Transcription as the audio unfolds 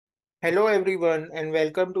Hello everyone and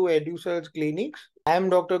welcome to Edusurg Clinics. I am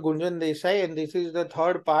Dr. Gunjan Desai and this is the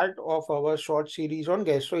third part of our short series on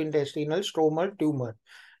gastrointestinal stromal tumor.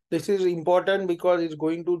 This is important because it's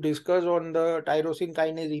going to discuss on the tyrosine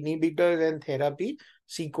kinase inhibitors and therapy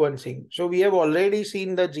sequencing. So we have already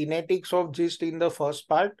seen the genetics of GIST in the first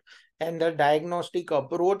part and the diagnostic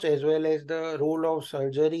approach as well as the role of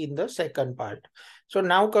surgery in the second part. So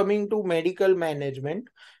now coming to medical management.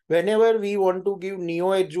 Whenever we want to give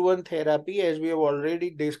neoadjuvant therapy, as we have already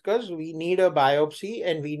discussed, we need a biopsy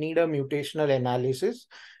and we need a mutational analysis.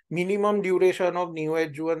 Minimum duration of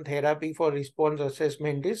neoadjuvant therapy for response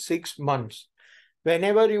assessment is 6 months.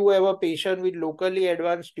 Whenever you have a patient with locally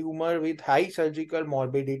advanced tumor with high surgical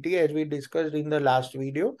morbidity, as we discussed in the last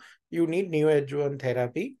video, you need neoadjuvant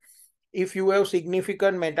therapy. If you have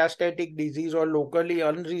significant metastatic disease or locally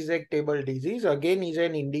unresectable disease, again is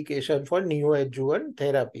an indication for neoadjuvant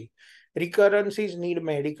therapy. Recurrences need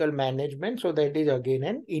medical management, so that is again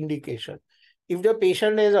an indication. If the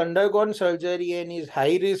patient has undergone surgery and is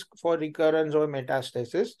high risk for recurrence or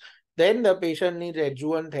metastasis, then the patient needs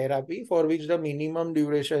adjuvant therapy for which the minimum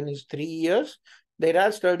duration is 3 years. There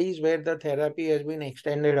are studies where the therapy has been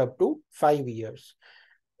extended up to 5 years.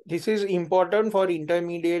 This is important for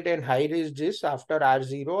intermediate and high risk GIST after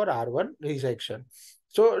R0 or R1 resection.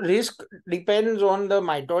 So risk depends on the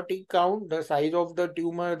mitotic count, the size of the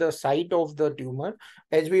tumor, the site of the tumor.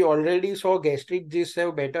 As we already saw, gastric GIST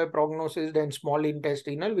have better prognosis than small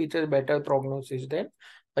intestinal, which has better prognosis than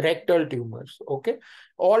rectal tumors. Okay.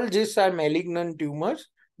 All GISTs are malignant tumors,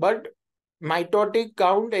 but mitotic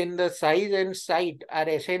count and the size and site are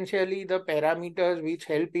essentially the parameters which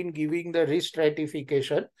help in giving the risk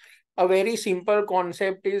stratification. A very simple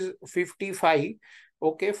concept is 55,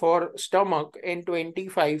 okay, for stomach and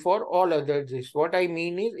 25 for all other GIST. What I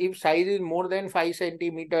mean is if size is more than 5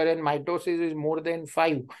 centimeter and mitosis is more than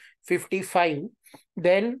 55,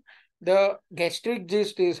 then the gastric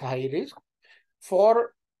GIST is high risk.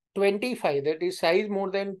 For 25, that is size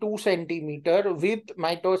more than 2 centimeter with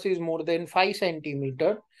mitosis more than 5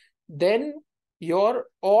 centimeter, then your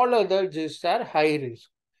all other GISTs are high risk.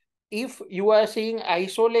 If you are seeing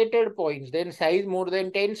isolated points, then size more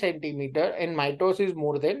than 10 centimeter and mitosis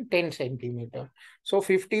more than 10 centimeter. So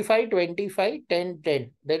 55, 25, 10,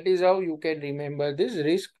 10. That is how you can remember this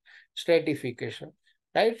risk stratification,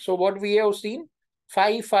 right? So what we have seen,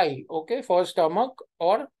 5, 5, okay, for stomach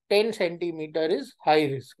or 10 centimeter is high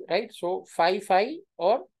risk, right? So 5, 5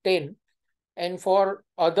 or 10. And for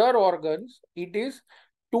other organs, it is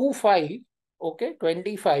 2, 5, okay,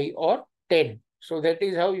 25 or 10. So that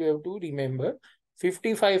is how you have to remember.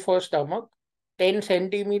 55 for stomach, 10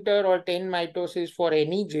 centimeter or 10 mitosis for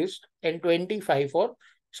any GIST, and 25 for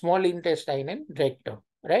small intestine and rectum,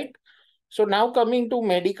 right? So now coming to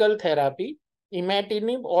medical therapy,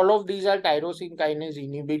 Imatinib, all of these are tyrosine kinase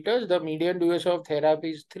inhibitors. The median duration of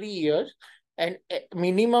therapy is 3 years and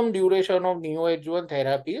minimum duration of neoadjuvant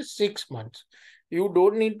therapy is 6 months. You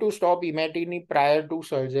don't need to stop Imatinib prior to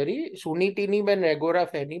surgery. Sunitinib and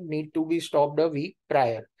Regorafenib need to be stopped a week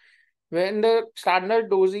prior. When the standard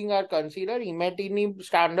dosing are considered, Imatinib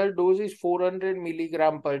standard dose is 400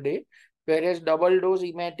 milligram per day, whereas double dose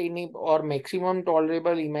Imatinib or maximum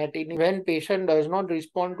tolerable Imatinib when patient does not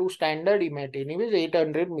respond to standard Imatinib is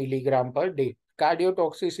 800 milligram per day.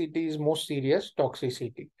 Cardiotoxicity is most serious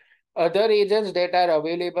toxicity. Other agents that are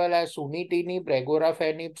available are Sunitinib,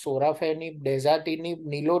 Regorafenib, Sorafenib, Dasatinib,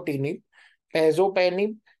 Nilotinib,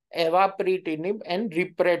 Pazopanib, Avapritinib, and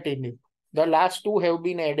Ripretinib. The last two have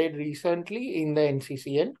been added recently in the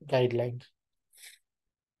NCCN guidelines.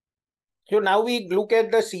 So now we look at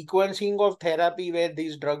the sequencing of therapy where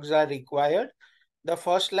these drugs are required. The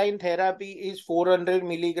first line therapy is 400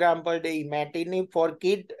 milligram per day Imatinib for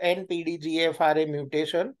KIT and PDGFRA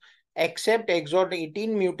mutation, except exon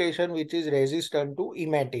 18 mutation, which is resistant to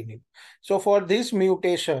Imatinib. So for this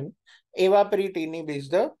mutation, Avapritinib is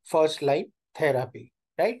the first line therapy,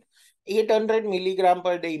 right? 800 milligram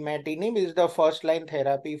per day Imatinib is the first line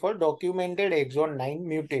therapy for documented exon 9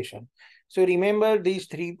 mutation. So remember these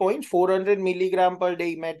 3 points, 400 milligram per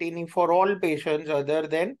day Imatinib for all patients other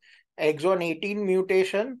than exon 18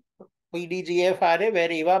 mutation, PDGFRA, where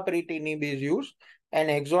Avapritinib is used, and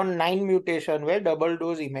exon 9 mutation, where double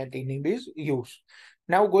dose Imatinib is used.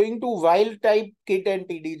 Now going to wild type KIT and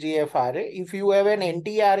PDGFRA, if you have an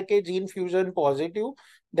NTRK gene fusion positive,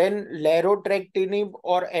 then Larotrectinib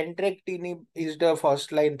or Entrectinib is the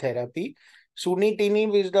first line therapy.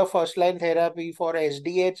 Sunitinib is the first line therapy for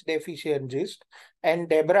SDH deficient GIST, and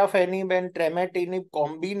Dabrafenib and Tremetinib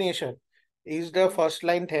combination is the first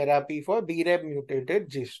line therapy for BRAF mutated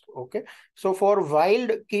GIST. Okay. So for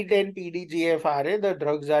wild KIT and PDGFRA, the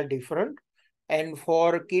drugs are different. And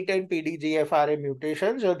for KIT and PDGFRA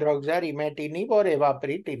mutations, the drugs are Imatinib or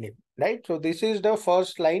Avapritinib, right? So this is the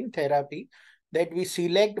first line therapy that we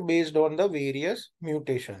select based on the various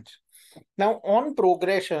mutations. Now on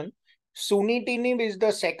progression, Sunitinib is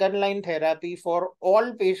the second line therapy for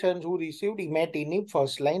all patients who received Imatinib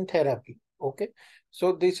first line therapy. Okay.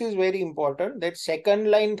 So this is very important that second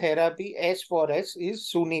line therapy S for S is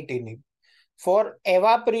Sunitinib. For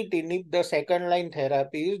Avapritinib, the second line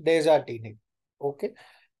therapy is Dasatinib. Okay.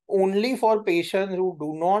 Only for patients who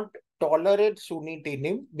do not tolerate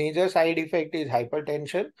Sunitinib, major side effect is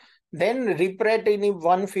hypertension, then Ripretinib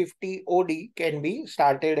 150 OD can be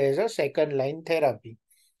started as a second line therapy.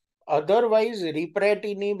 Otherwise,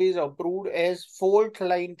 Ripretinib is approved as fourth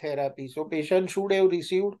line therapy. So patients should have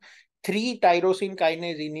received 3 tyrosine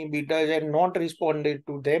kinase inhibitors and not responded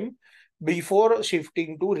to them before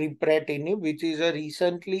shifting to Ripretinib, which is a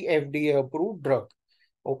recently FDA approved drug.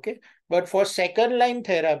 Okay. But for second line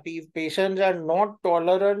therapy, if patients are not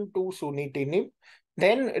tolerant to Sunitinib,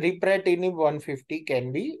 then Ripretinib 150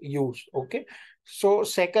 can be used. Okay. So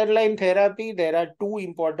second line therapy, there are 2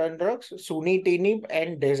 important drugs, Sunitinib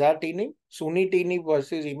and Dasatinib. Sunitinib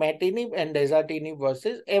versus Imatinib and Dasatinib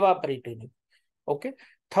versus Avapritinib. Okay.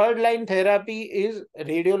 Third line therapy is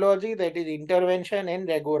radiology, that is intervention and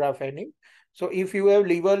regorafenib. So if you have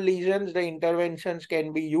liver lesions, the interventions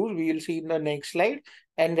can be used. We will see in the next slide.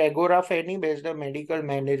 And regorafenib as the medical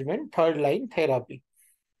management, third line therapy.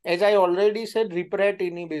 As I already said,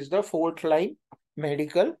 Ripretinib is the fourth line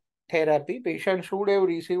medical therapy. Patients should have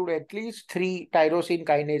received at least 3 tyrosine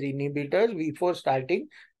kinase inhibitors before starting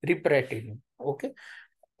Ripretinib. Okay.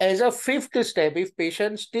 As a fifth step, if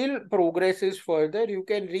patient still progresses further, you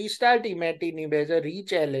can restart Imatinib as a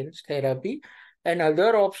re-challenge therapy. And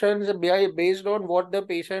other options based on what the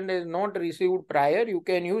patient has not received prior, you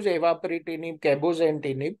can use Avapritinib,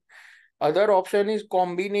 Cabozantinib. Other option is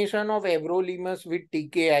combination of everolimus with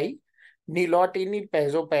TKI, Nilotinib,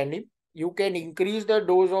 Pazopanib. You can increase the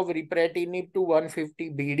dose of Ripretinib to 150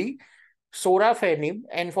 BD, Sorafenib,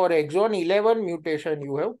 and for exon 11 mutation,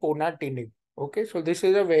 you have Ponatinib. Okay, so this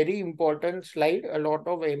is a very important slide, a lot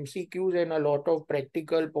of MCQs and a lot of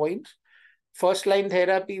practical points. First line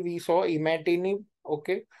therapy, we saw Imatinib,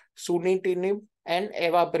 okay, Sunitinib, and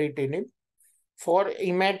Avapritinib. For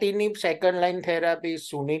Imatinib, second line therapy is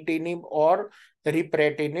Sunitinib or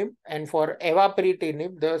Ripretinib, and for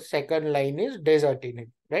Avapritinib, the second line is Dasatinib,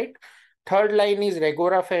 right? Third line is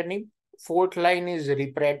Regorafenib, fourth line is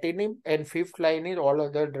Ripretinib, and fifth line is all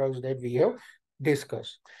other drugs that we have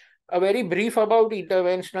discussed. A very brief about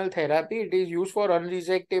interventional therapy. It is used for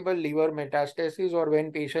unresectable liver metastasis or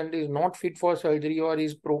when patient is not fit for surgery or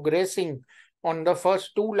is progressing on the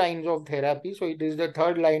first 2 lines of therapy. So it is the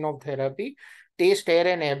third line of therapy. TACE, TARE,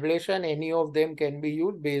 and ablation, any of them can be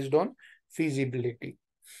used based on feasibility.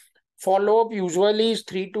 Follow-up usually is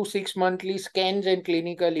 3 to 6 monthly scans and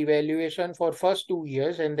clinical evaluation for first 2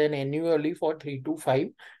 years and then annually for 3 to 5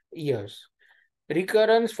 years.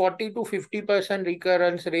 Recurrence, 40 to 50%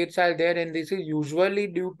 recurrence rates are there, and this is usually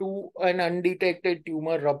due to an undetected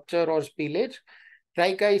tumor rupture or spillage.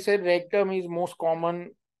 Like I said, rectum is most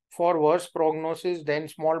common for worse prognosis, then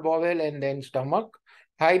small bowel and then stomach.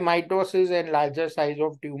 High mitosis and larger size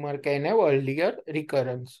of tumor can have earlier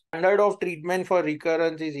recurrence. Standard of treatment for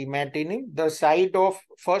recurrence is Imatinib. The site of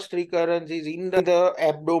first recurrence is in the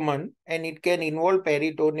abdomen and it can involve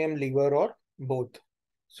peritoneum, liver, or both.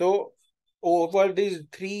 So over these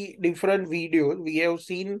 3 different videos, we have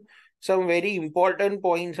seen some very important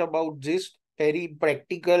points about GIST, very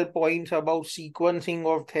practical points about sequencing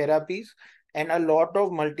of therapies, and a lot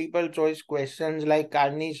of multiple choice questions like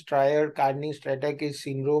Carney's triad, Carney-Stratakis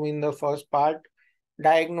syndrome in the first part,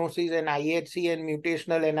 diagnosis and IHC and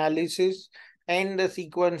mutational analysis, and the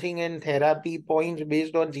sequencing and therapy points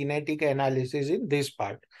based on genetic analysis in this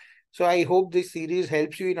part. So I hope this series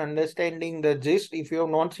helps you in understanding the GIST. If you have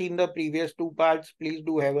not seen the previous 2 parts, please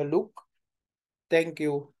do have a look. Thank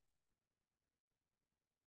you.